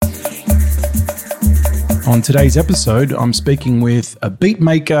On today's episode, I'm speaking with a beat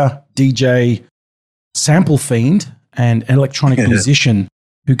maker, DJ, sample fiend, and electronic musician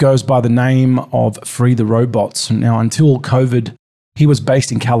who goes by the name of Free the Robots. Now, until COVID, he was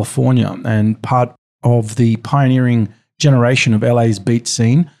based in California and part of the pioneering generation of LA's beat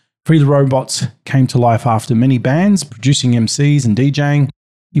scene. Free the Robots came to life after many bands, producing MCs and DJing.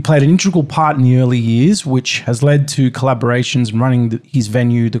 He played an integral part in the early years, which has led to collaborations running his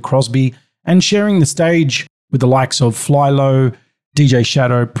venue, The Crosby, and sharing the stage with the likes of Fly Low, DJ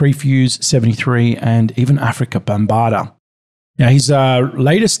Shadow, Prefuse, 73, and even Africa Bambaataa. Now, his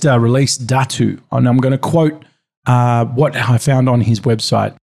latest release, Datu, and I'm going to quote what I found on his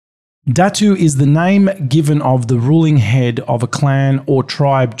website. Datu is the name given of the ruling head of a clan or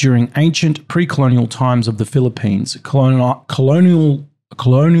tribe during ancient pre-colonial times of the Philippines.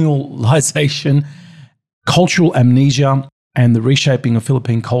 Colonialization, cultural amnesia, and the reshaping of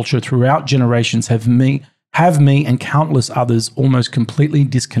Philippine culture throughout generations have me and countless others almost completely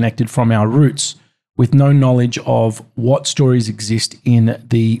disconnected from our roots, with no knowledge of what stories exist in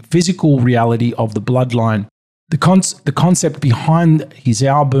the physical reality of the bloodline. The concept behind his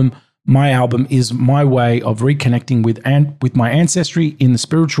album, my album, is my way of reconnecting with my ancestry in the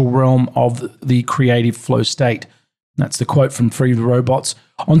spiritual realm of the creative flow state. That's the quote from Free the Robots.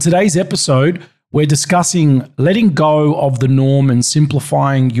 On today's episode, we're discussing letting go of the norm and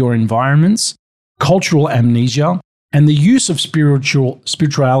simplifying your environments, cultural amnesia, and the use of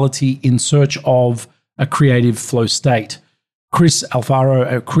spirituality in search of a creative flow state. Chris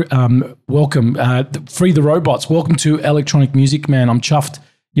Alfaro, welcome. Free the Robots, welcome to Electronic Music Man. I'm chuffed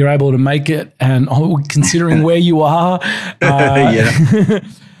you're able to make it, and considering where you are,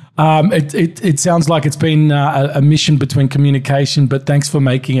 it sounds like it's been a mission between communication, but thanks for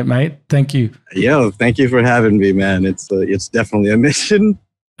making it, mate. Thank you. Yo, thank you for having me, man. It's definitely a mission,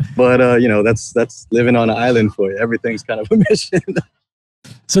 but that's living on an island for you. Everything's kind of a mission.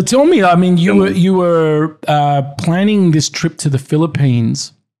 So tell me, I mean, you were planning this trip to the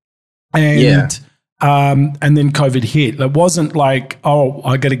Philippines, and then COVID hit. It wasn't like, oh,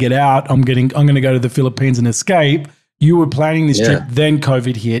 I got to get out. I'm going to go to the Philippines and escape. You were planning this trip, then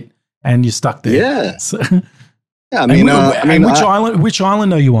COVID hit, and you're stuck there. Yeah. So, I mean, which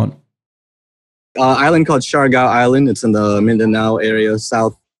island are you on? Island called Siargao Island. It's in the Mindanao area,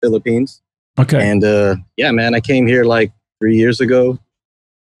 South Philippines. Okay. And man, I came here like 3 years ago,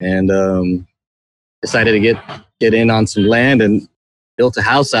 and decided to get in on some land and built a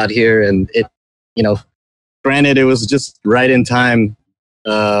house out here. And it, granted, it was just right in time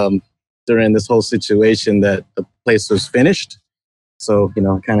during this whole situation that the place was finished. So, I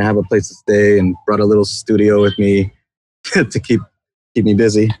kind of have a place to stay and brought a little studio with me to keep me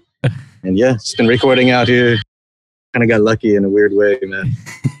busy. And yeah, just been recording out here. Kind of got lucky in a weird way, man.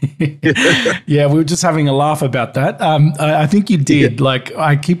 Yeah, we were just having a laugh about that. I think you did. Yeah. Like,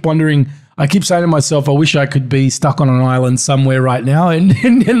 I keep wondering, I keep saying to myself, I wish I could be stuck on an island somewhere right now. And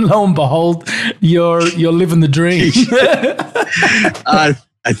lo and behold, you're living the dream.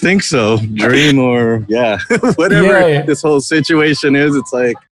 I think so. Dream or whatever this whole situation is. It's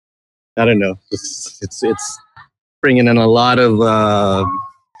like, I don't know. It's bringing in a lot of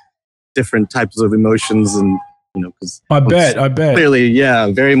different types of emotions, and because I bet clearly,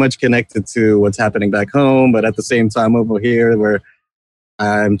 very much connected to what's happening back home, but at the same time over here, where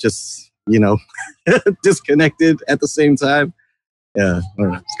I'm just disconnected at the same time. Yeah, I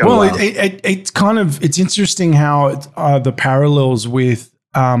don't know. It's interesting how the parallels with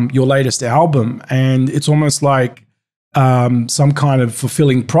your latest album, and it's almost like some kind of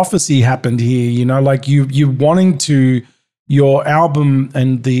fulfilling prophecy happened here. Like you wanting to, your album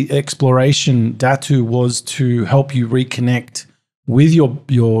and the exploration, Datu, was to help you reconnect with your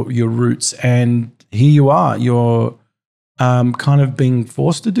roots, and here you are. You're kind of being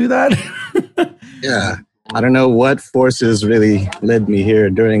forced to do that. Yeah. I don't know what forces really led me here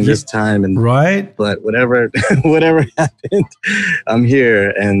during this time, right? But whatever happened, I'm here,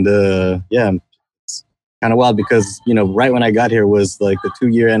 and it's kind of wild because right when I got here was like the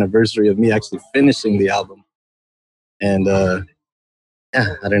 2-year anniversary of me actually finishing the album, and I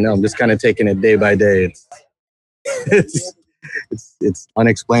don't know. I'm just kind of taking it day by day. It's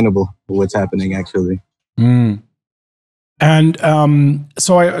unexplainable what's happening actually. Mm. And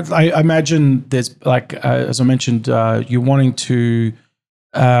so I imagine there's like, as I mentioned, you're wanting to,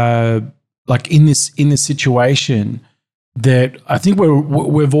 like in this situation that I think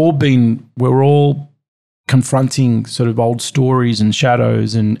we're all confronting sort of old stories and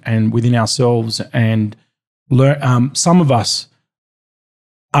shadows and within ourselves, and some of us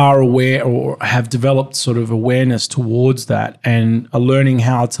are aware or have developed sort of awareness towards that and are learning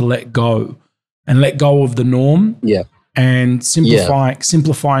how to let go and let go of the norm. Yeah. And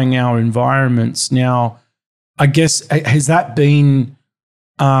simplifying our environments. Now, I guess, has that been,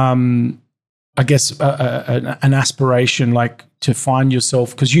 an aspiration, like to find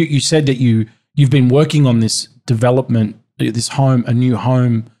yourself? Because you said that you've been working on this development, a new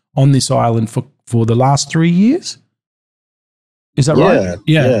home on this island for the last 3 years. Is that right?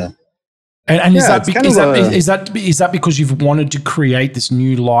 Yeah. And is that because you've wanted to create this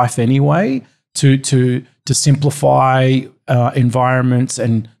new life anyway, to simplify environments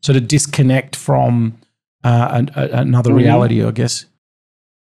and sort of disconnect from another reality, I guess?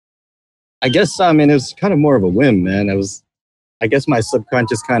 I guess, I mean, it was kind of more of a whim, man. I guess my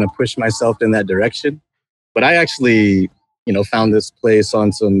subconscious kind of pushed myself in that direction. But I actually, found this place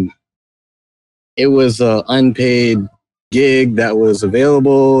on it was an unpaid gig that was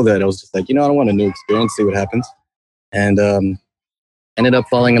available, that I was just like, I want a new experience, see what happens. And ended up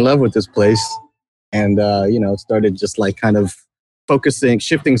falling in love with this place. And, started just like kind of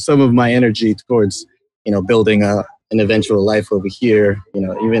shifting some of my energy towards, building an eventual life over here,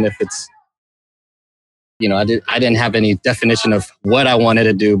 even if it's, I didn't have any definition of what I wanted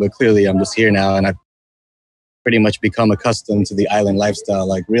to do, but clearly I'm just here now, and I've pretty much become accustomed to the island lifestyle,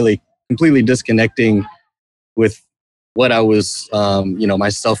 like really completely disconnecting with what I was,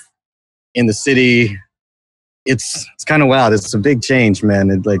 myself in the city. It's kind of wild. It's a big change, man.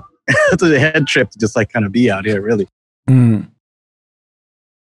 It's like, it's a head trip to just like kind of be out here, really. So,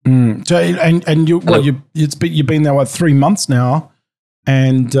 and you've been there, 3 months now,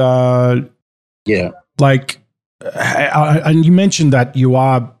 and like, and you mentioned that you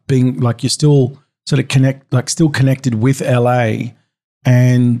are being like, you're still sort of still connected with LA,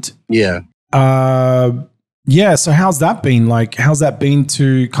 and so how's that been? Like, how's that been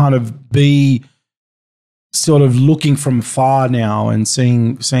to kind of be sort of looking from afar now and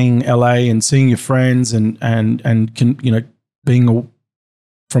seeing LA and seeing your friends and being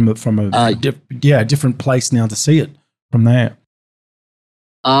from a different place now to see it from there?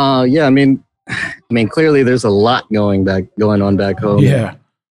 I mean, clearly there's a lot going on back home. Yeah.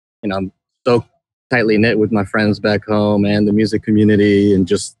 I'm so tightly knit with my friends back home and the music community and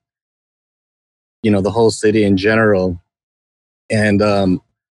just, the whole city in general. And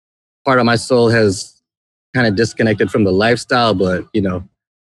part of my soul has kind of disconnected from the lifestyle, but,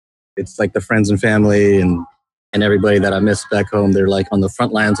 it's like the friends and family and everybody that I miss back home. They're like on the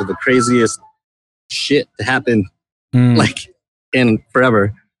front lines of the craziest shit to happen, like in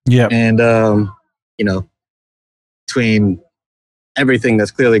forever. Yeah. And, between everything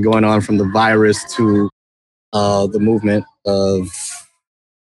that's clearly going on, from the virus to the movement of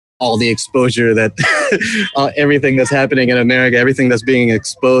all the exposure that everything that's happening in America, everything that's being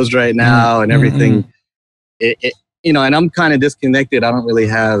exposed right now, and everything, and I'm kind of disconnected. I don't really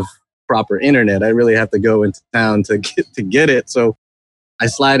have proper internet. I really have to go into town to get it. So I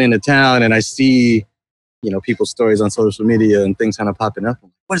slide into town and I see, people's stories on social media and things kind of popping up.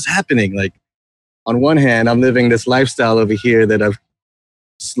 What is happening? Like, on one hand, I'm living this lifestyle over here that I've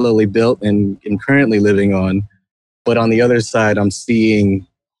slowly built and am currently living on. But on the other side, I'm seeing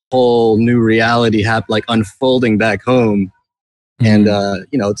whole new reality unfolding back home. And,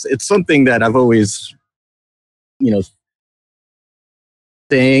 it's something that I've always,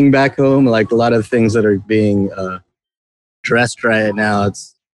 staying back home, like a lot of things that are being dressed right now.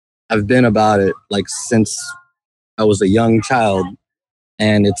 I've been about it like since I was a young child.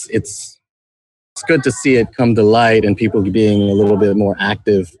 And it's good to see it come to light and people being a little bit more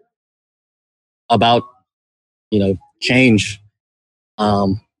active about, change.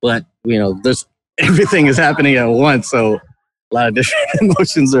 But, there's everything is happening at once. So a lot of different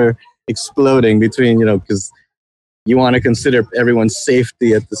emotions are exploding between, because you want to consider everyone's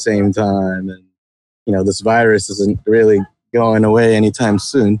safety at the same time. And, this virus isn't really going away anytime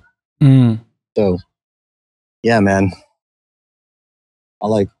soon. So, yeah, man. I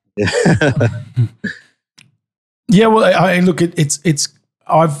like. Yeah, well, I look, it's.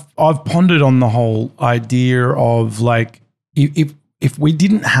 I've pondered on the whole idea of like, if we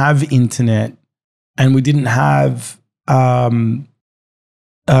didn't have internet and we didn't have, so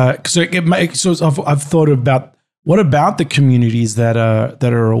I've thought about what about the communities that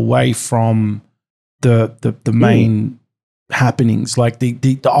are away from the main happenings, like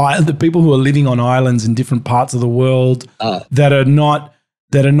the people who are living on islands in different parts of the world that are not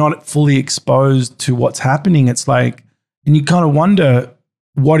fully exposed to what's happening. It's like, and you kind of wonder,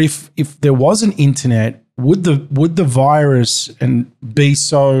 what if there was an internet, would the virus and be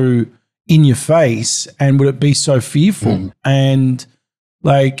so in your face, and would it be so fearful? And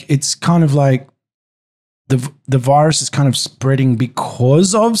like, it's kind of like the virus is kind of spreading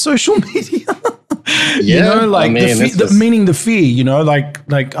because of social media. Yeah, I like mean, it's just, meaning the fear,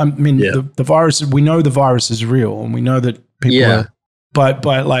 like I mean, yeah, the virus. We know the virus is real, and we know that people yeah, are,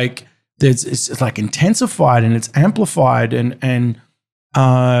 but like it's like intensified and it's amplified, and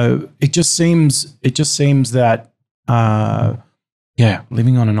it just seems that yeah,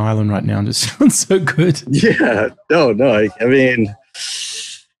 living on an island right now just sounds so good. yeah. No. I mean,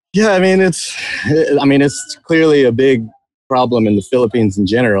 yeah, I mean, it's clearly a big problem in the Philippines in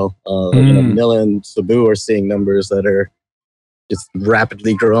general. Manila and Cebu are seeing numbers that are just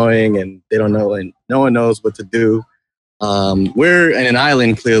rapidly growing, and they don't know, and no one knows what to do. We're in an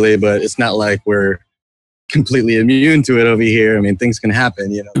island clearly, but it's not like we're completely immune to it over here. I mean, things can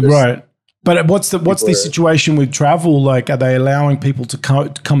happen, there's Right. But what's the situation with travel? Like, are they allowing people to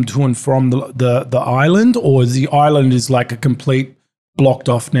come to and from the island, or is the island is like a complete blocked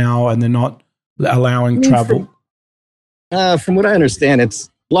off now, and they're not allowing travel? From what I understand,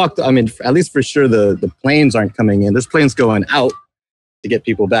 it's blocked. I mean, at least for sure, the planes aren't coming in. There's planes going out to get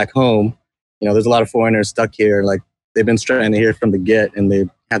people back home. There's a lot of foreigners stuck here. Like, they've been stranded here from the get, and they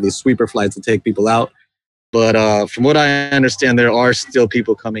have these sweeper flights to take people out. But from what I understand, there are still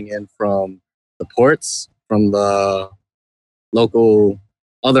people coming in from the ports, from the local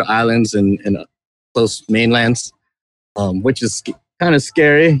other islands and close mainlands, which is kind of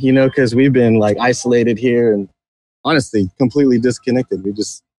scary, because we've been like isolated here and honestly completely disconnected. We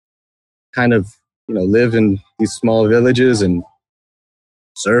just kind of, live in these small villages and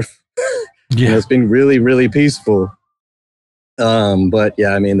surf. Yeah. It's been really, really peaceful. But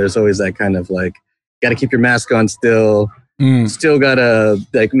yeah, I mean, there's always that kind of like, got to keep your mask on still. Still got to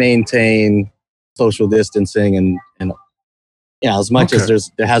like maintain social distancing and as much as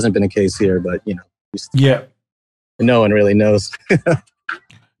there hasn't been a case here, but yeah, no one really knows.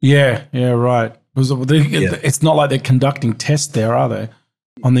 yeah, right. It's not like they're conducting tests there, are they?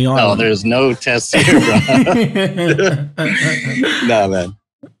 On the island? No, there's no tests here, bro. No, man.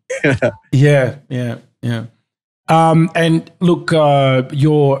 Yeah. And look,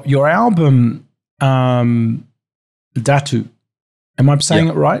 your album, Datu. Am I saying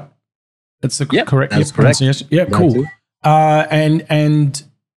it right? That's the correct pronunciation. Yeah, cool. And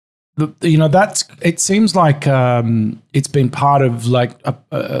that's. It seems like it's been part of like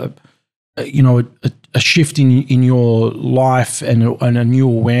a shift in your life and a new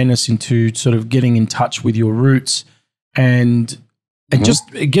awareness into sort of getting in touch with your roots and just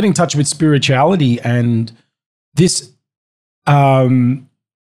getting in touch with spirituality and this,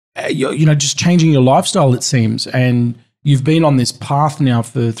 just changing your lifestyle, it seems. And you've been on this path now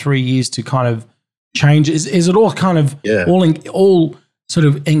for 3 years to kind of change. Is it all kind of all sort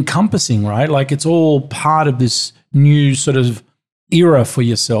of encompassing, right? Like it's all part of this new sort of era for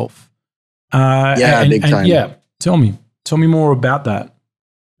yourself. Big time. Yeah, tell me more about that.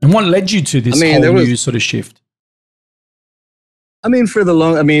 And what led you to this whole new sort of shift? I mean,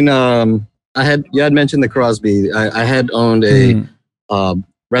 you had mentioned the Crosby. I had owned a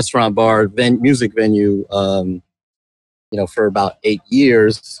restaurant, bar, music venue, for about 8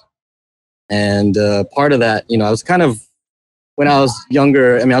 years. And part of that, I was kind of, when I was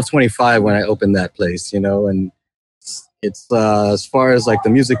younger, I mean, I was 25 when I opened that place, and it's as far as like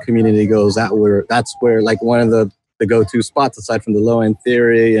the music community goes, that's where like one of the go-to spots aside from the Low End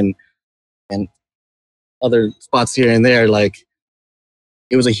Theory and other spots here and there. Like,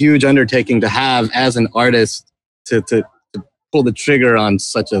 it was a huge undertaking to have as an artist to pull the trigger on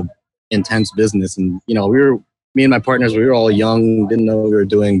such a intense business. And me and my partners, we were all young, didn't know what we were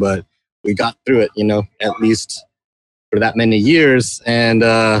doing, but we got through it, at least for that many years. And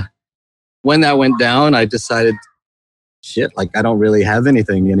when that went down, I decided, shit, like I don't really have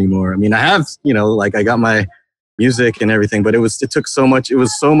anything anymore. I mean, I have, like I got my music and everything, but it took so much. It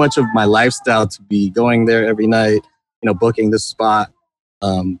was so much of my lifestyle to be going there every night, booking this spot,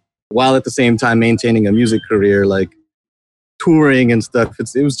 while at the same time maintaining a music career, like touring and stuff.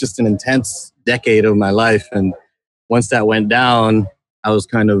 It was just an intense decade of my life. And once that went down, I was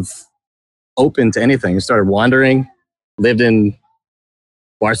kind of open to anything. I started wandering, lived in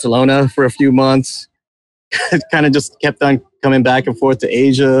Barcelona for a few months, kind of just kept on coming back and forth to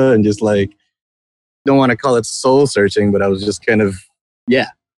Asia and just like, don't want to call it soul searching, but I was just kind of,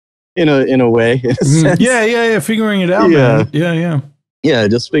 in a way. In a sense. Yeah. Figuring it out, man. Yeah. Yeah,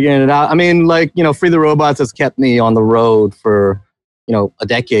 just figuring it out. I mean, like, Free the Robots has kept me on the road for, a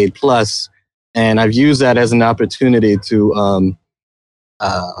decade plus. And I've used that as an opportunity to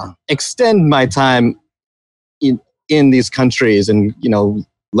extend my time in these countries and,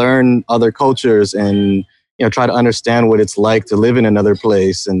 learn other cultures and, try to understand what it's like to live in another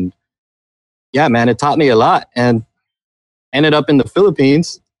place. And yeah, man, it taught me a lot and ended up in the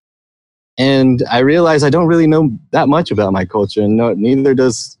Philippines. And I realized I don't really know that much about my culture, and neither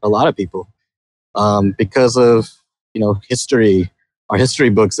does a lot of people, because of history. Our history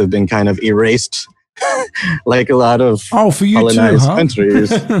books have been kind of erased, like a lot of for you too, colonized huh?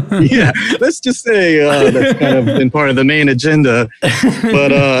 countries. Yeah, let's just say that's kind of been part of the main agenda.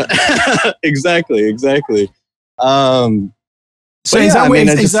 But exactly. So But is yeah, that I where,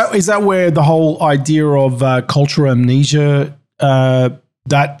 mean, is that where the whole idea of cultural amnesia?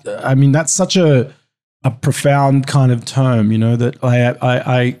 That's such a profound kind of term. That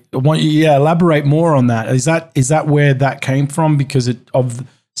I want you elaborate more on that. Is that where that came from? Because of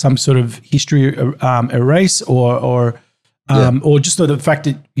some sort of history erase or just the fact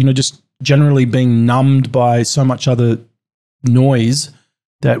that just generally being numbed by so much other noise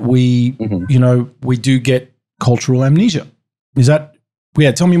that we we do get cultural amnesia. Is that,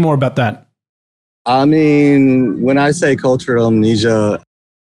 tell me more about that. I mean, when I say cultural amnesia,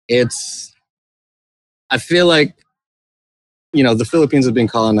 I feel like, the Philippines have been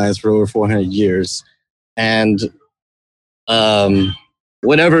colonized for over 400 years. And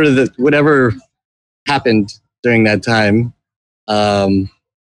whatever happened during that time, I'm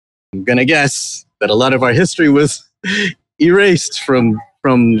going to guess that a lot of our history was erased from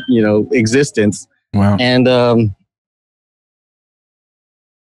existence. Wow. And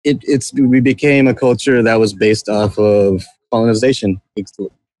we became a culture that was based off of colonization.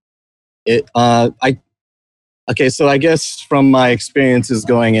 So I guess from my experiences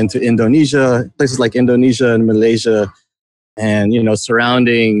going into Indonesia, places like Indonesia and Malaysia, and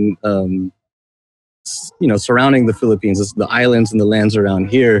surrounding the Philippines, the islands and the lands around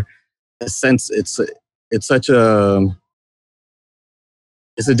here, in a sense, it's a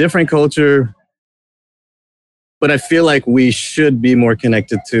different culture. But I feel like we should be more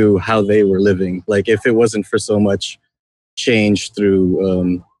connected to how they were living. Like, if it wasn't for so much change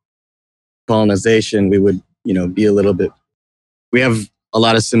through colonization, we would, be a little bit. We have a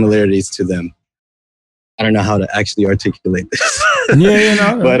lot of similarities to them. I don't know how to actually articulate this. But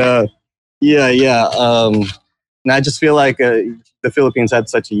and I just feel like the Philippines had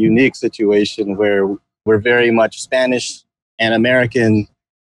such a unique situation where we're very much Spanish and American,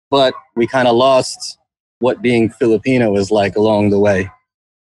 but we kind of lost what being Filipino is like along the way.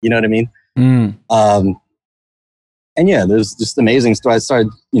 You know what I mean? And yeah, there's just amazing stories. I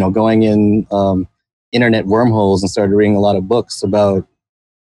started, going in internet wormholes and started reading a lot of books about,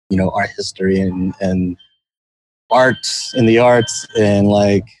 art history and art in the arts, and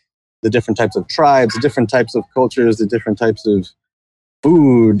like the different types of tribes, the different types of cultures, the different types of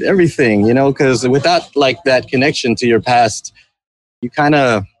food, everything, because without like that connection to your past, you kind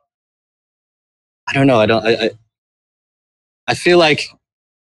of, I don't know. I feel like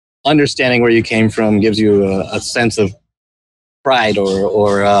understanding where you came from gives you a sense of pride,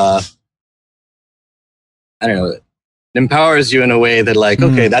 or I don't know, it empowers you in a way that, like,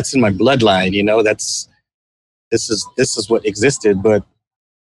 okay, that's in my bloodline, this is what existed. But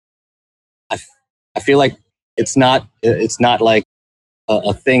I feel like it's not like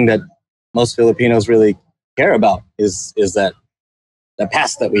a thing that most Filipinos really care about, is that the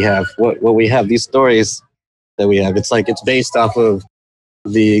past that we have, what we have, these stories that we have. It's like it's based off of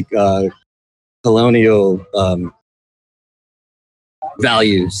the colonial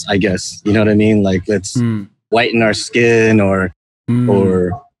values, I guess. You know what I mean? Like, let's whiten our skin, or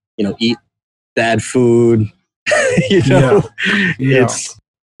eat bad food. It's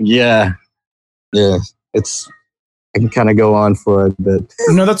it's, I can kind of go on for a bit.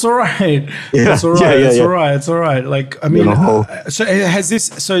 No, that's all right. That's all right. That's all right. It's all right. Like, I mean, so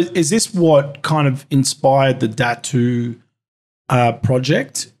is this what kind of inspired the Datu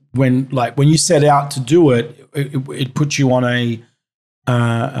project? When you set out to do it, it put you on a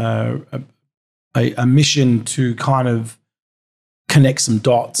mission to kind of connect some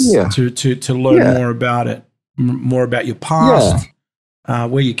dots, to learn more about it, more about your past,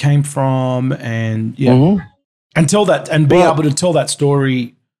 where you came from, and and tell that, and be able to tell that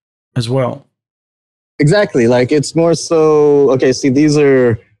story as well. Exactly. Like, it's more so, okay, see, these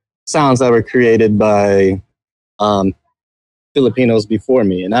are sounds that were created by Filipinos before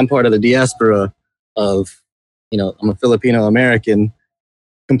me, and I'm part of the diaspora of, I'm a Filipino American,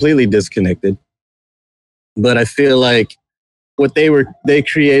 completely disconnected. But I feel like what they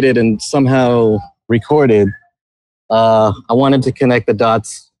created and somehow recorded, I wanted to connect the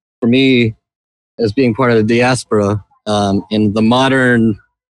dots for me as being part of the diaspora, in a modern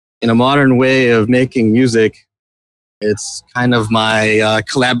way of making music. It's kind of my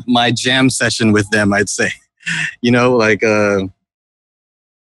my jam session with them, I'd say. Like,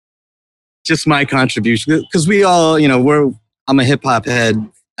 just my contribution, because we all, I'm a hip hop head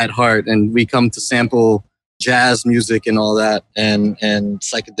at heart, and we come to sample jazz music and all that, and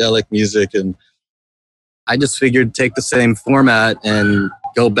psychedelic music, and I just figured take the same format and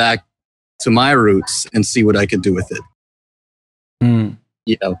go back to my roots and see what I could do with it.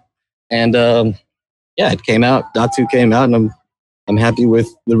 You know, and yeah, it came out. Datu came out, and I'm happy with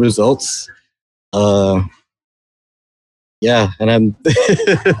the results. Yeah, and I'm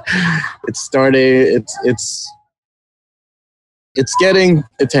it's starting. It's getting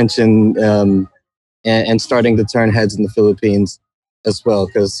attention, and starting to turn heads in the Philippines as well,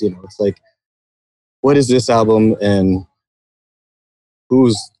 because it's like, what is this album, and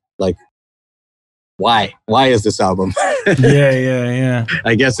who's like, why is this album? Yeah.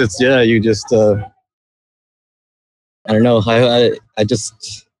 I guess it's you just I don't know. I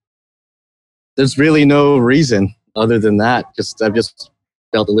just, there's really no reason other than that. I've just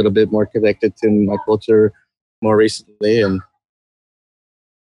felt a little bit more connected to my culture more recently, and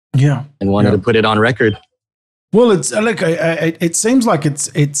wanted to put it on record. Well, it's look. It seems like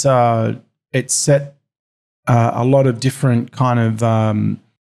it's set a lot of different kind of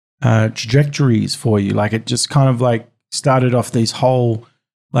trajectories for you. Like it just kind of like started off these whole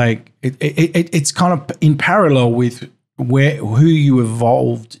like it's kind of in parallel with who you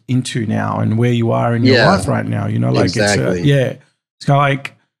evolved into now and where you are in your life right now. Like exactly. It's kind of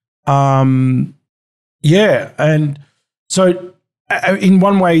like and so in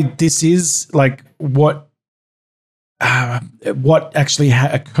one way, this is like what actually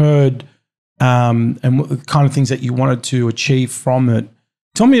occurred, and what the kind of things that you wanted to achieve from it.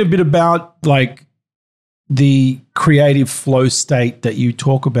 Tell me a bit about like the creative flow state that you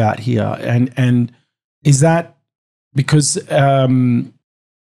talk about here, and is that because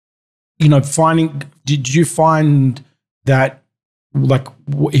did you find that like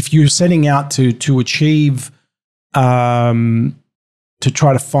if you're setting out to achieve to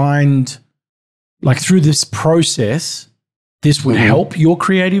try to find like through this process, this would help your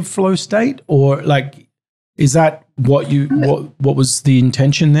creative flow state, or like, is that what was the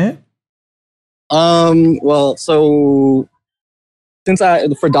intention there? Well, so since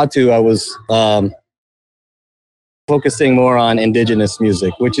for Datu, I was focusing more on indigenous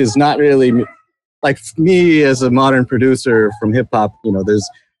music, which is not really like me as a modern producer from hip hop.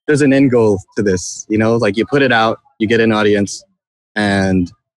 There's an end goal to this. Like you put it out, you get an audience,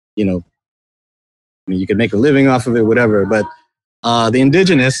 and you could make a living off of it, whatever. But the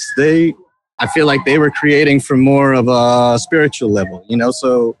indigenous, I feel like they were creating from more of a spiritual level.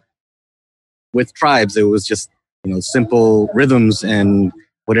 So with tribes, it was just simple rhythms and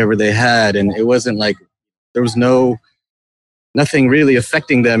whatever they had, and it wasn't like there was nothing really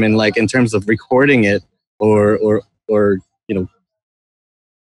affecting them in terms of recording it or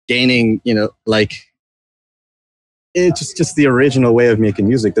gaining like. It's just the original way of making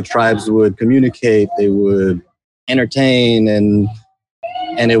music. The tribes would communicate, they would entertain, and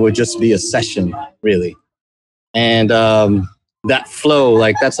it would just be a session, really. And that flow,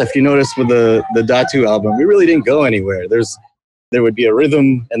 like that's, if you notice with the Datu album, we really didn't go anywhere. There would be a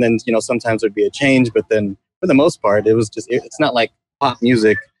rhythm, and then sometimes there'd be a change, but then for the most part, it was just, it's not like pop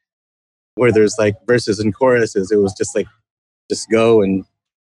music where there's like verses and choruses. It was just like, just go and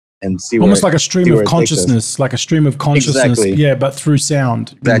see almost like a stream of consciousness, Exactly. Yeah, but through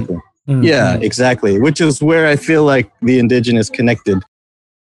sound. Exactly. Mm-hmm. Yeah, exactly. Which is where I feel like the indigenous connected.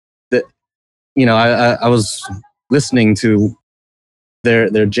 That I was listening to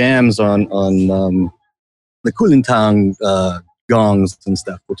their jams on the kulintang gongs and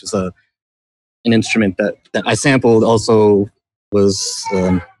stuff, which is an instrument that I sampled, also was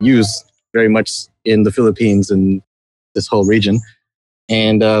used very much in the Philippines and this whole region.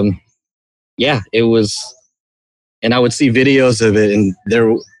 And it was, and I would see videos of it, and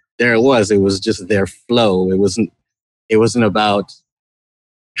there it was just their flow. It wasn't about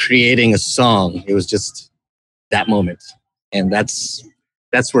creating a song. It was just that moment, and that's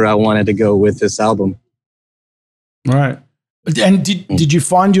where I wanted to go with this album. Right. And did you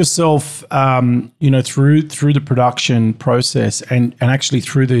find yourself, through the production process and actually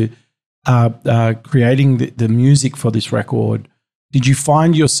through the creating the music for this record? Did you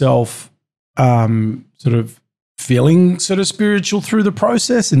find yourself sort of feeling sort of spiritual through the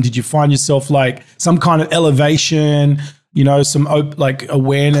process? And did you find yourself like some kind of elevation, some like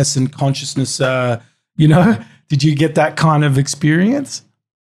awareness and consciousness, did you get that kind of experience?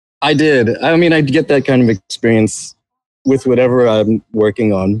 I did. I mean, I get that kind of experience with whatever I'm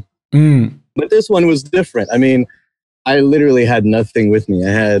working on. But this one was different. I mean, I literally had nothing with me. I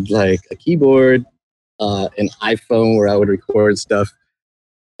had like a keyboard, an iPhone where I would record stuff,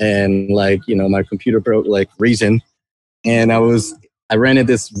 and like my computer broke, like Reason, and I was I rented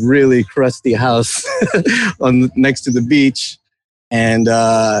this really crusty house next to the beach. And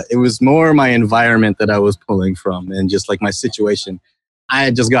it was more my environment that I was pulling from and just like my situation. I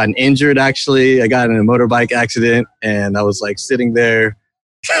had just gotten injured, actually. I got in a motorbike accident and I was like sitting there.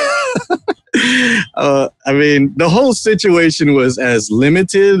 I mean, the whole situation was as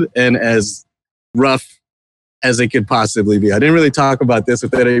limited and as rough as it could possibly be. I didn't really talk about this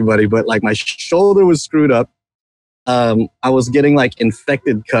with anybody, but like my shoulder was screwed up. I was getting like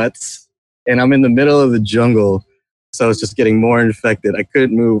infected cuts and I'm in the middle of the jungle. So I was just getting more infected. I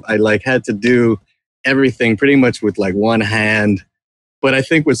couldn't move. I like had to do everything pretty much with like one hand. But I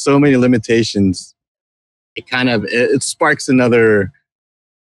think with so many limitations, it kind of it sparks another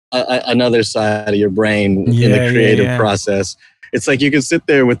side of your brain in the creative process. It's like you can sit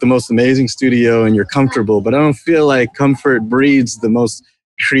there with the most amazing studio and you're comfortable, but I don't feel like comfort breeds the most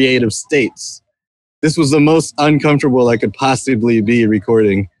creative states. This was the most uncomfortable I could possibly be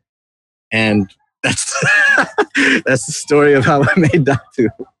recording. And that's that's the story of how I made Datu.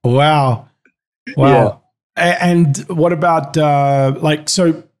 Wow. Yeah. And what about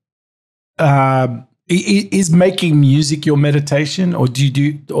is making music your meditation, or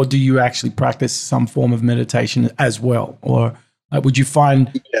do you actually practice some form of meditation as well, or would you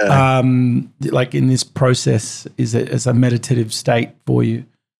find like in this process is it as a meditative state for you?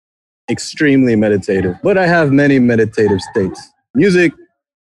 Extremely meditative, but I have many meditative states. Music,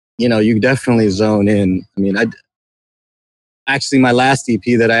 you definitely zone in. I mean, actually my last EP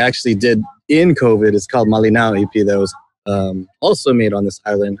that I actually did in COVID is called Malinao EP that was also made on this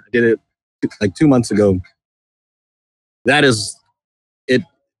island. I did it like 2 months ago. That is it.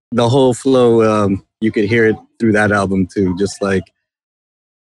 The whole flow, you could hear it through that album too. Just like,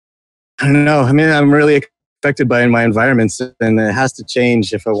 I don't know. I mean, I'm really affected by my environments and it has to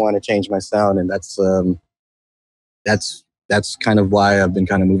change if I want to change my sound. And that's kind of why I've been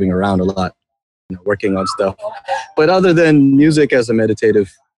kind of moving around a lot, working on stuff. But other than music as a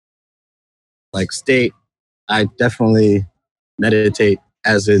meditative like state, I definitely meditate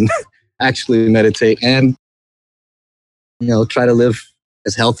as in actually meditate and, try to live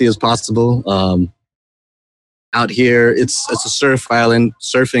as healthy as possible. Out here, it's a surf island.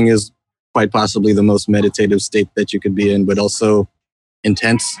 Surfing is quite possibly the most meditative state that you could be in, but also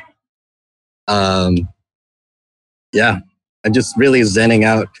intense. I'm just really zenning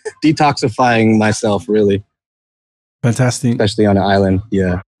out, detoxifying myself, really. Fantastic. Especially on an island.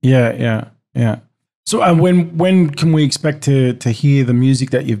 Yeah. Yeah. So when can we expect to hear the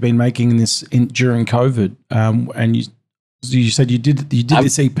music that you've been making during COVID? And you said you did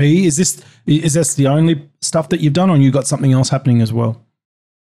this EP. Is this the only stuff that you've done, or you got something else happening as well?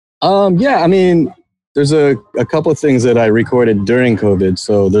 I mean, there's a couple of things that I recorded during COVID.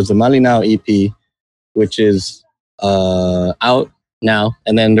 So there's a Malinao EP, which is out now,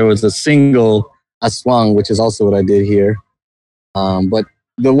 and then there was a single Aswang, which is also what I did here. But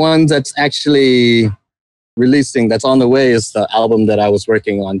the one that's actually releasing, that's on the way, is the album that I was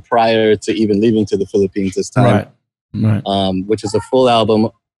working on prior to even leaving to the Philippines this time. Right. Which is a full album.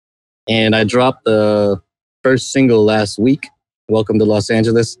 And I dropped the first single last week, Welcome to Los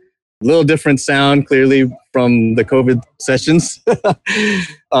Angeles. A little different sound, clearly, from the COVID sessions.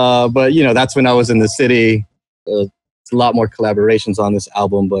 But, that's when I was in the city. It's a lot more collaborations on this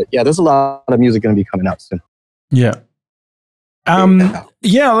album. But, yeah, there's a lot of music going to be coming out soon. Yeah.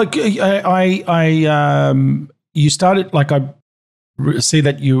 Like you started, like I see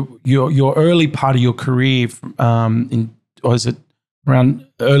that your early part of your career was it around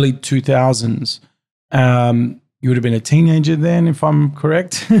early 2000s? You would have been a teenager then, if I'm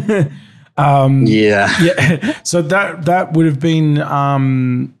correct. Yeah. So that would have been,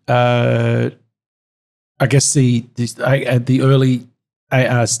 I guess the early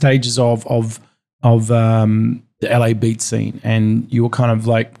stages of the LA beat scene, and you were kind of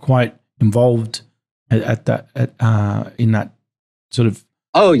like quite involved in that sort of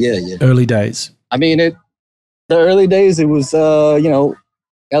early days. I mean, the early days, it was LA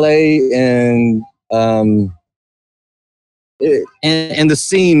and the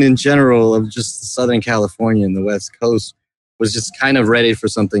scene in general of just Southern California and the West Coast was just kind of ready for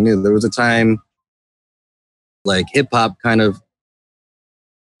something new. There was a time like hip hop kind of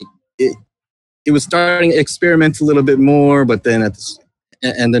it was starting to experiment a little bit more, but then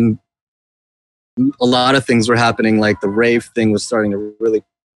and then a lot of things were happening. Like the rave thing was starting to really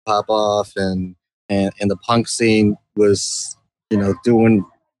pop off, and the punk scene was, doing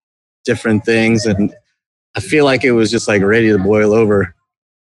different things. And I feel like it was just like ready to boil over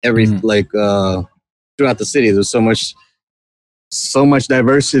throughout the city. There's so much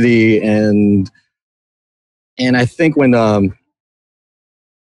diversity. And I think when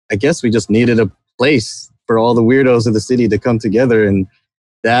I guess we just needed a place for all the weirdos of the city to come together. And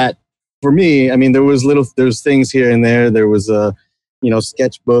that, for me, I mean, there's things here and there. There was a,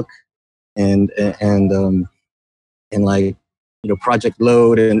 sketchbook and like, Project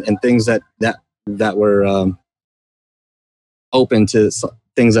Load and things that were open to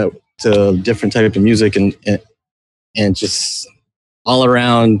things to different types of music and just all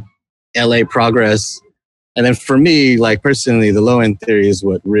around LA progress. And then for me, like personally, the Low End Theory is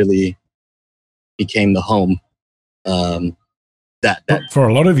what really became the home. That for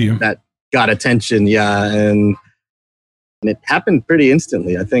a lot of you, that got attention, yeah, and it happened pretty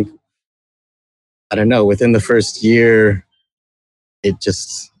instantly. I think, I don't know, within the first year, it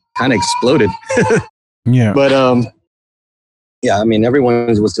just kind of exploded. Yeah, but yeah, I mean, everyone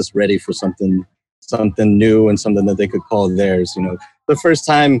was just ready for something new and something that they could call theirs. The first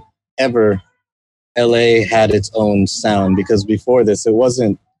time ever LA had its own sound, because before this, it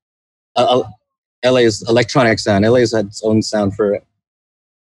wasn't LA's electronic sound. LA's had its own sound for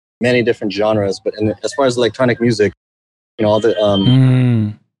many different genres, but as far as electronic music, all the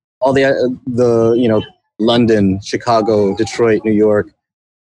London, Chicago, Detroit, New York,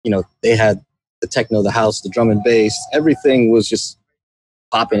 they had the techno, the house, the drum and bass, everything was just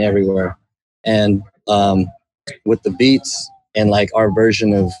popping everywhere. And with the beats and like our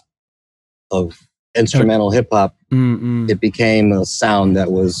version of instrumental hip hop, it became a sound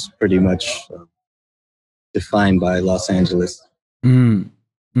that was pretty much defined by Los Angeles. Yeah,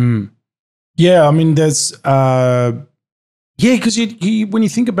 I mean, there's because you when you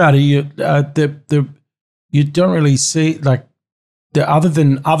think about it, you don't really see like other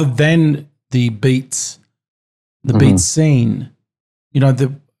than the beats, the beat scene.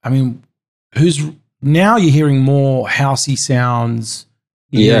 Who's now you're hearing more housey sounds,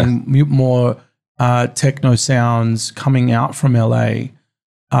 more techno sounds coming out from LA.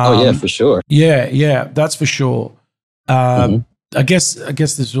 For sure. Yeah, that's for sure. I guess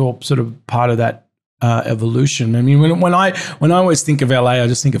this is all sort of part of that evolution. I mean, when I always think of LA, I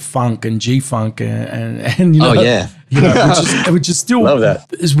just think of funk and G-funk and which is still love that.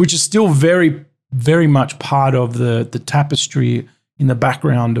 Which is still very, very much part of the tapestry in the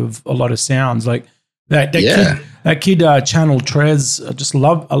background of a lot of sounds. Like that kid Channel Trez.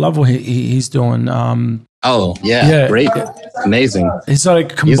 I love what he's doing. Great, amazing. He's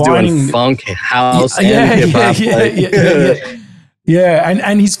like combining, he's doing funk, house, and hip hop. Yeah,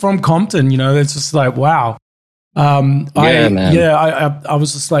 and he's from Compton. It's just like wow. Man. I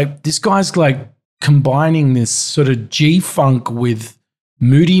was just like, this guy's like combining this sort of G-funk with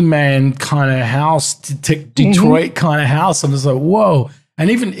Moody Man kind of house, Detroit kind of house. I'm just like, whoa. And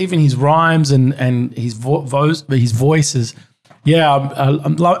even his rhymes and his voices.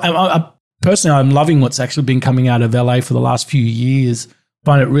 Yeah, personally, I'm loving what's actually been coming out of LA for the last few years.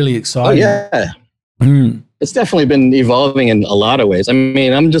 Find it really exciting. Oh, yeah. It's definitely been evolving in a lot of ways. I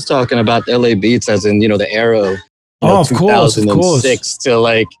mean, I'm just talking about LA beats as in, the era of 2006 to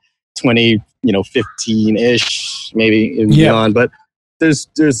like 2015-ish, maybe beyond. But there's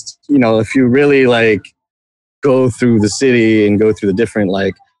if you really like go through the city and go through the different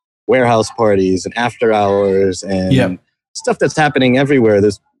like warehouse parties and after hours and stuff that's happening everywhere,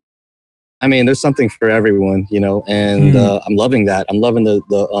 there's something for everyone, and I'm loving that. I'm loving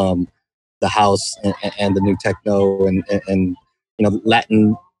the house and the new techno and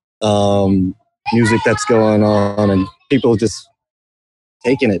Latin music that's going on, and people just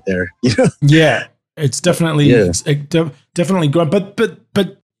taking it there. Yeah, it's definitely definitely grown. But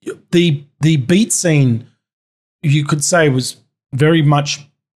the beat scene, you could say, was very much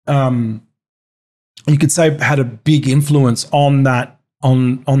you could say had a big influence on that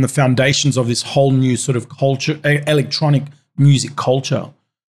on the foundations of this whole new sort of culture, electronic music culture.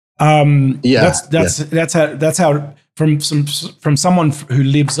 That's how from someone who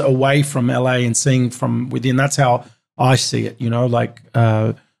lives away from LA and seeing from within. That's how I see it.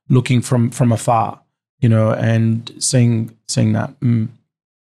 Looking from afar. And seeing that.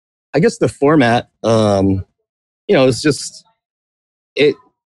 I guess the format, it's just it.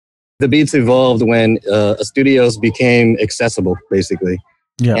 The beats evolved when studios became accessible, basically.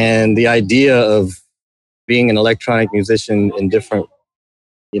 Yeah. And the idea of being an electronic musician in different,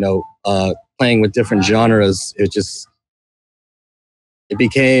 playing with different genres, it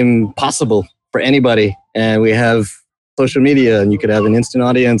became possible for anybody. And we have social media, and you could have an instant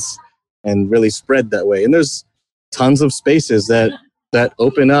audience and really spread that way. And there's tons of spaces that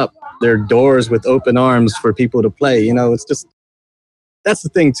open up their doors with open arms for people to play. It's just, that's the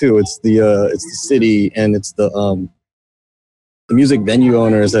thing too. It's the city, and it's the music venue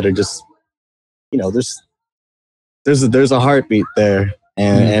owners that are just, there's a heartbeat there,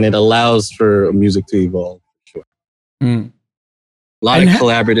 and it allows for music to evolve. Sure. Mm. A lot of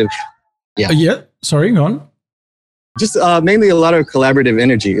collaborative. Yeah. Yeah. Sorry, go on. Just mainly a lot of collaborative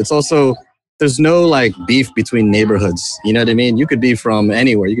energy. It's also, there's no like beef between neighborhoods. You know what I mean? You could be from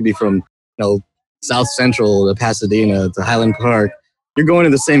anywhere. You could be from, South Central to Pasadena to Highland Park. You're going to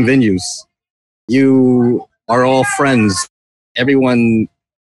the same venues. You are all friends. Everyone,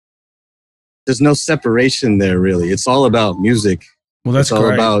 there's no separation there really. It's all about music. Well, that's all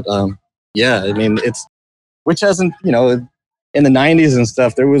great. about, I mean, which hasn't, in the 90s and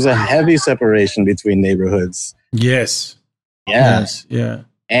stuff, there was a heavy separation between neighborhoods. Yes. Yeah. Yes. Yeah.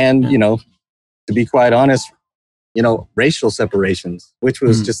 And, to be quite honest, racial separations, which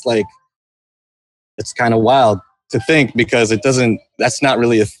was just like, it's kind of wild to think because that's not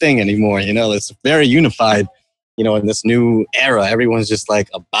really a thing anymore. It's very unified, in this new era. Everyone's just like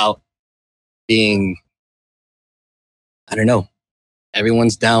about being, I don't know,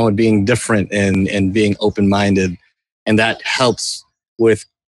 everyone's down with being different and being open-minded. And that helps with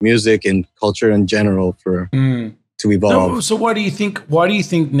music and culture in general to evolve. So why do you think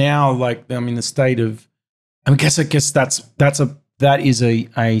now, like, I mean, the state of, I guess that is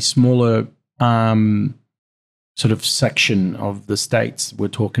a smaller sort of section of the states we're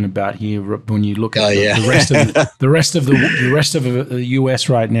talking about here. When you look at the rest of the US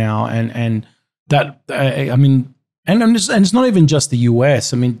right now, and that I mean, and it's not even just the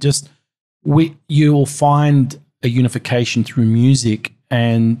US. I mean, you will find a unification through music,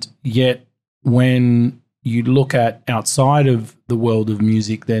 and yet when you look at outside of the world of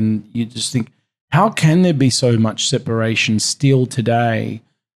music, then you just think, how can there be so much separation still today?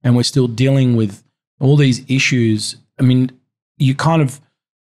 And we're still dealing with all these issues. I mean, I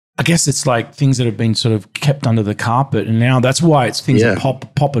guess it's like things that have been sort of kept under the carpet. And now that's why things are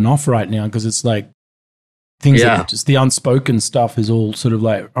popping off right now, because it's like things that just the unspoken stuff is all sort of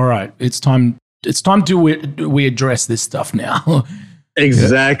like, all right, it's time we address this stuff now.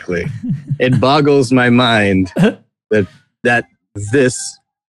 Exactly. It boggles my mind that this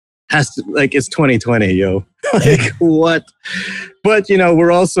has to, like, it's 2020, yo. Like, what? But,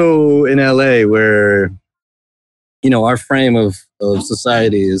 we're also in LA where, our frame of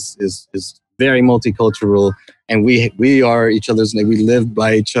society is very multicultural, and we are each other's, like, we live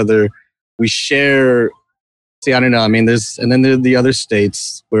by each other. We share, I don't know. I mean, and then there are the other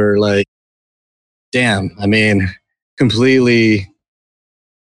states where, like, damn, I mean, completely,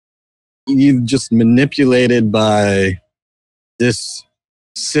 you just manipulated by this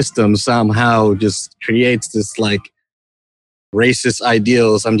system somehow just creates this like racist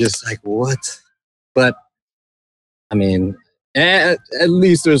ideals. I'm just like, what? But I mean, at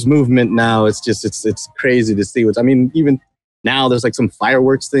least there's movement now. It's just it's crazy to see I mean, even now there's like some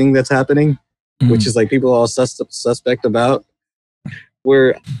fireworks thing that's happening, which is like people are all suspect about.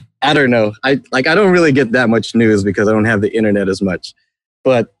 Where I don't know. I don't really get that much news because I don't have the internet as much.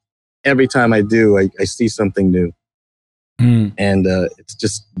 But every time I do, I see something new. And it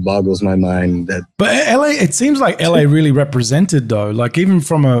just boggles my mind that. But LA, it seems like LA really represented though. Like even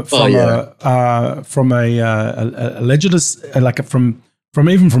from a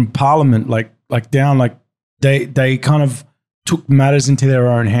Parliament, like down, like they kind of took matters into their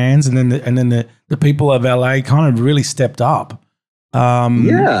own hands, and then the people of LA kind of really stepped up. I mean,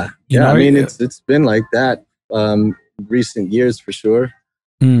 it's been like that recent years for sure.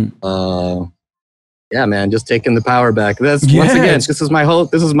 Yeah, man, just taking the power back. That's once again, this is my whole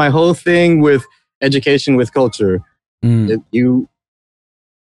thing with education, with culture. Once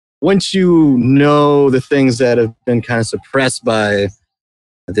you know the things that have been kind of suppressed by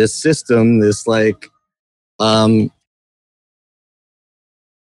this system, this like,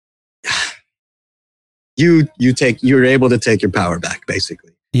 you're able to take your power back,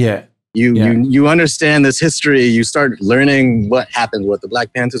 basically. Yeah. You understand this history. You start learning what happened, what the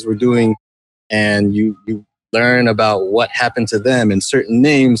Black Panthers were doing. And you learn about what happened to them and certain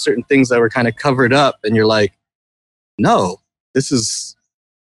names, certain things that were kind of covered up. And you're like, no, this is,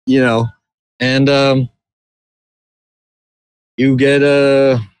 and you get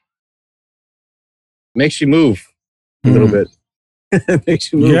makes you move a little bit.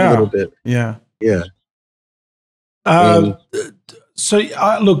 Makes you move a little bit. Yeah. Yeah. So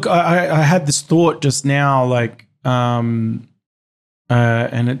look, I had this thought just now, like,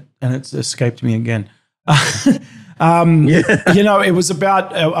 and it's escaped me again. It was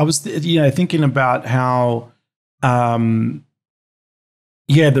about, I was, thinking about how, tell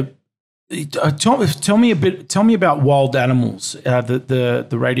me about Wild Animals, the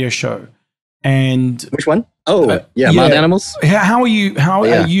radio show. And which one? Oh, Wild Animals. How are you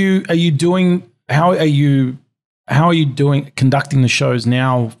doing? how are you doing conducting the shows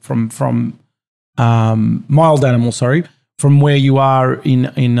now from Mild Animal? Sorry, from where you are in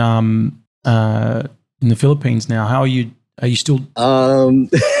the Philippines now. How are you? Are you still?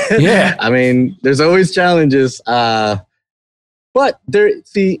 Yeah. I mean, there's always challenges. But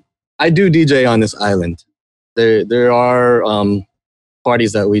I do DJ on this island. There are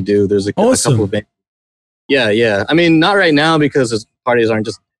parties that we do. There's a couple of. Yeah. I mean, not right now because parties they're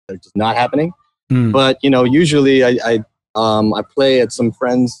just not happening. But usually I play at some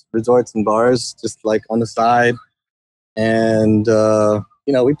friends' resorts and bars, just like on the side, and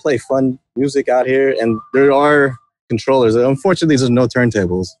we play fun music out here. And there are controllers. Unfortunately, there's no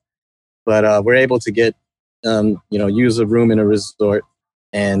turntables, but we're able to get use a room in a resort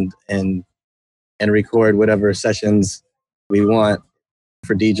and record whatever sessions we want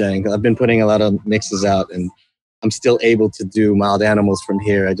for DJing. I've been putting a lot of mixes out, and I'm still able to do Mild Animals from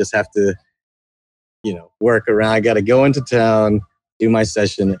here. I just have to work around. I got to go into town, do my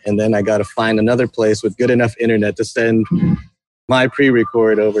session, and then I got to find another place with good enough internet to send my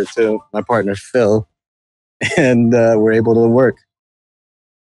pre-record over to my partner Phil, and we're able to work.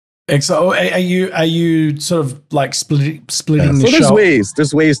 So are you sort of like splitting the show?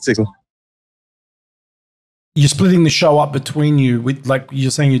 There's ways to. You're splitting the show up between you with, like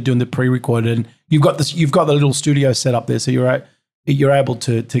you're saying, you're doing the pre-recorded, and you've got the little studio set up there, so you're able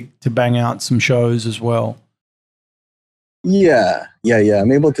to bang out some shows as well. Yeah.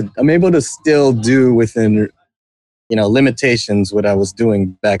 I'm able to still do within limitations what I was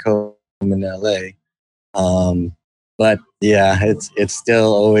doing back home in LA. But yeah, it's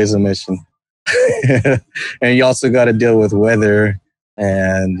still always a mission. And you also got to deal with weather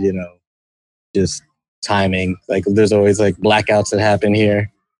and just timing. Like there's always like blackouts that happen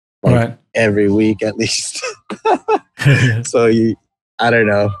here, like right. Every week at least. So I don't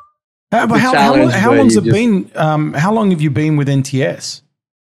know. How long's it been? How long have you been with NTS?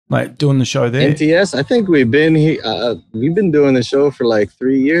 Like doing the show there? NTS, I think we've been doing the show for like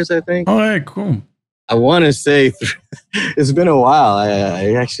 3 years, I think. Oh, yeah, cool. I want to say it's been a while.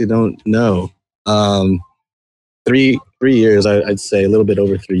 I actually don't know. 3 years, I'd say a little bit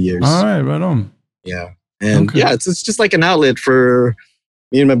over 3 years. All right, right on. Yeah. And yeah, it's just like an outlet for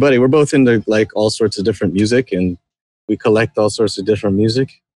me and my buddy. We're both into like all sorts of different music, and we collect all sorts of different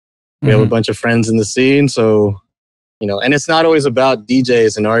music. We have a bunch of friends in the scene, so and it's not always about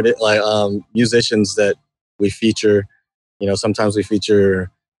DJs and artists, like musicians that we feature. Sometimes we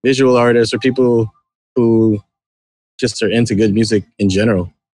feature visual artists or people who just are into good music in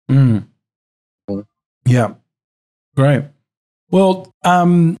general. Yeah, great. Well,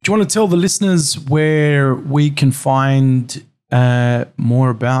 do you want to tell the listeners where we can find more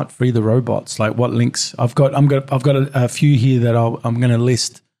about Free the Robots? Like what links? I've got a few here that I'm going to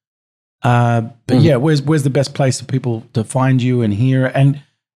list. But yeah, where's the best place for people to find you and hear, and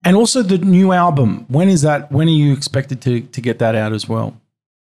also the new album? When is that? When are you expected to get that out as well?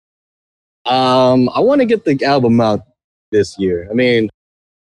 I want to get the album out this year. I mean,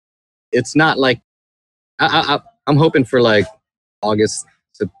 it's not like I'm hoping for like August,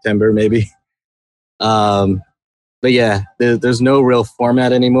 September, maybe. But yeah, there's no real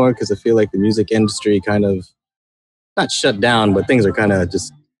format anymore because I feel like the music industry kind of not shut down, but things are kind of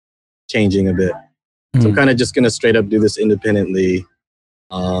just changing a bit. So I'm kind of just going to straight up do this independently,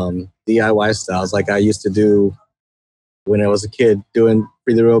 DIY styles like I used to do when I was a kid doing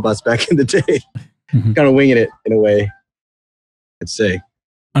Free the Robots back in the day. Kind of winging it in a way, I'd say.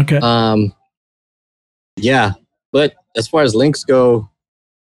 Okay. Yeah, but as far as links go,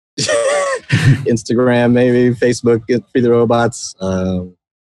 Instagram, maybe Facebook, Free the Robots,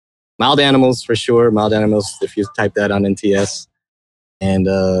 Mild Animals for sure. Mild Animals, if you type that on NTS. And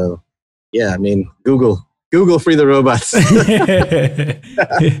yeah, I mean, Google Free the Robots.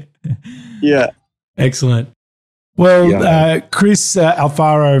 Yeah. Excellent. Well, Chris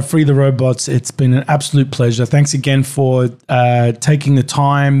Alfaro, Free the Robots, it's been an absolute pleasure. Thanks again for taking the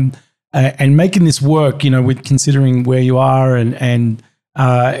time and making this work, with considering where you are. And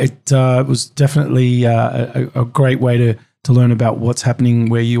it was definitely a great way to learn about what's happening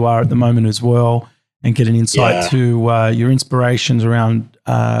where you are at the moment as well, and get an insight to your inspirations around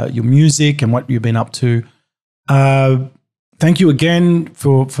your music and what you've been up to. Thank you again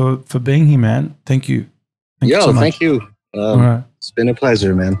for being here, man. Thank you. Thank you so much. Thank you. All right. It's been a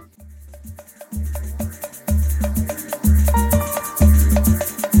pleasure, man.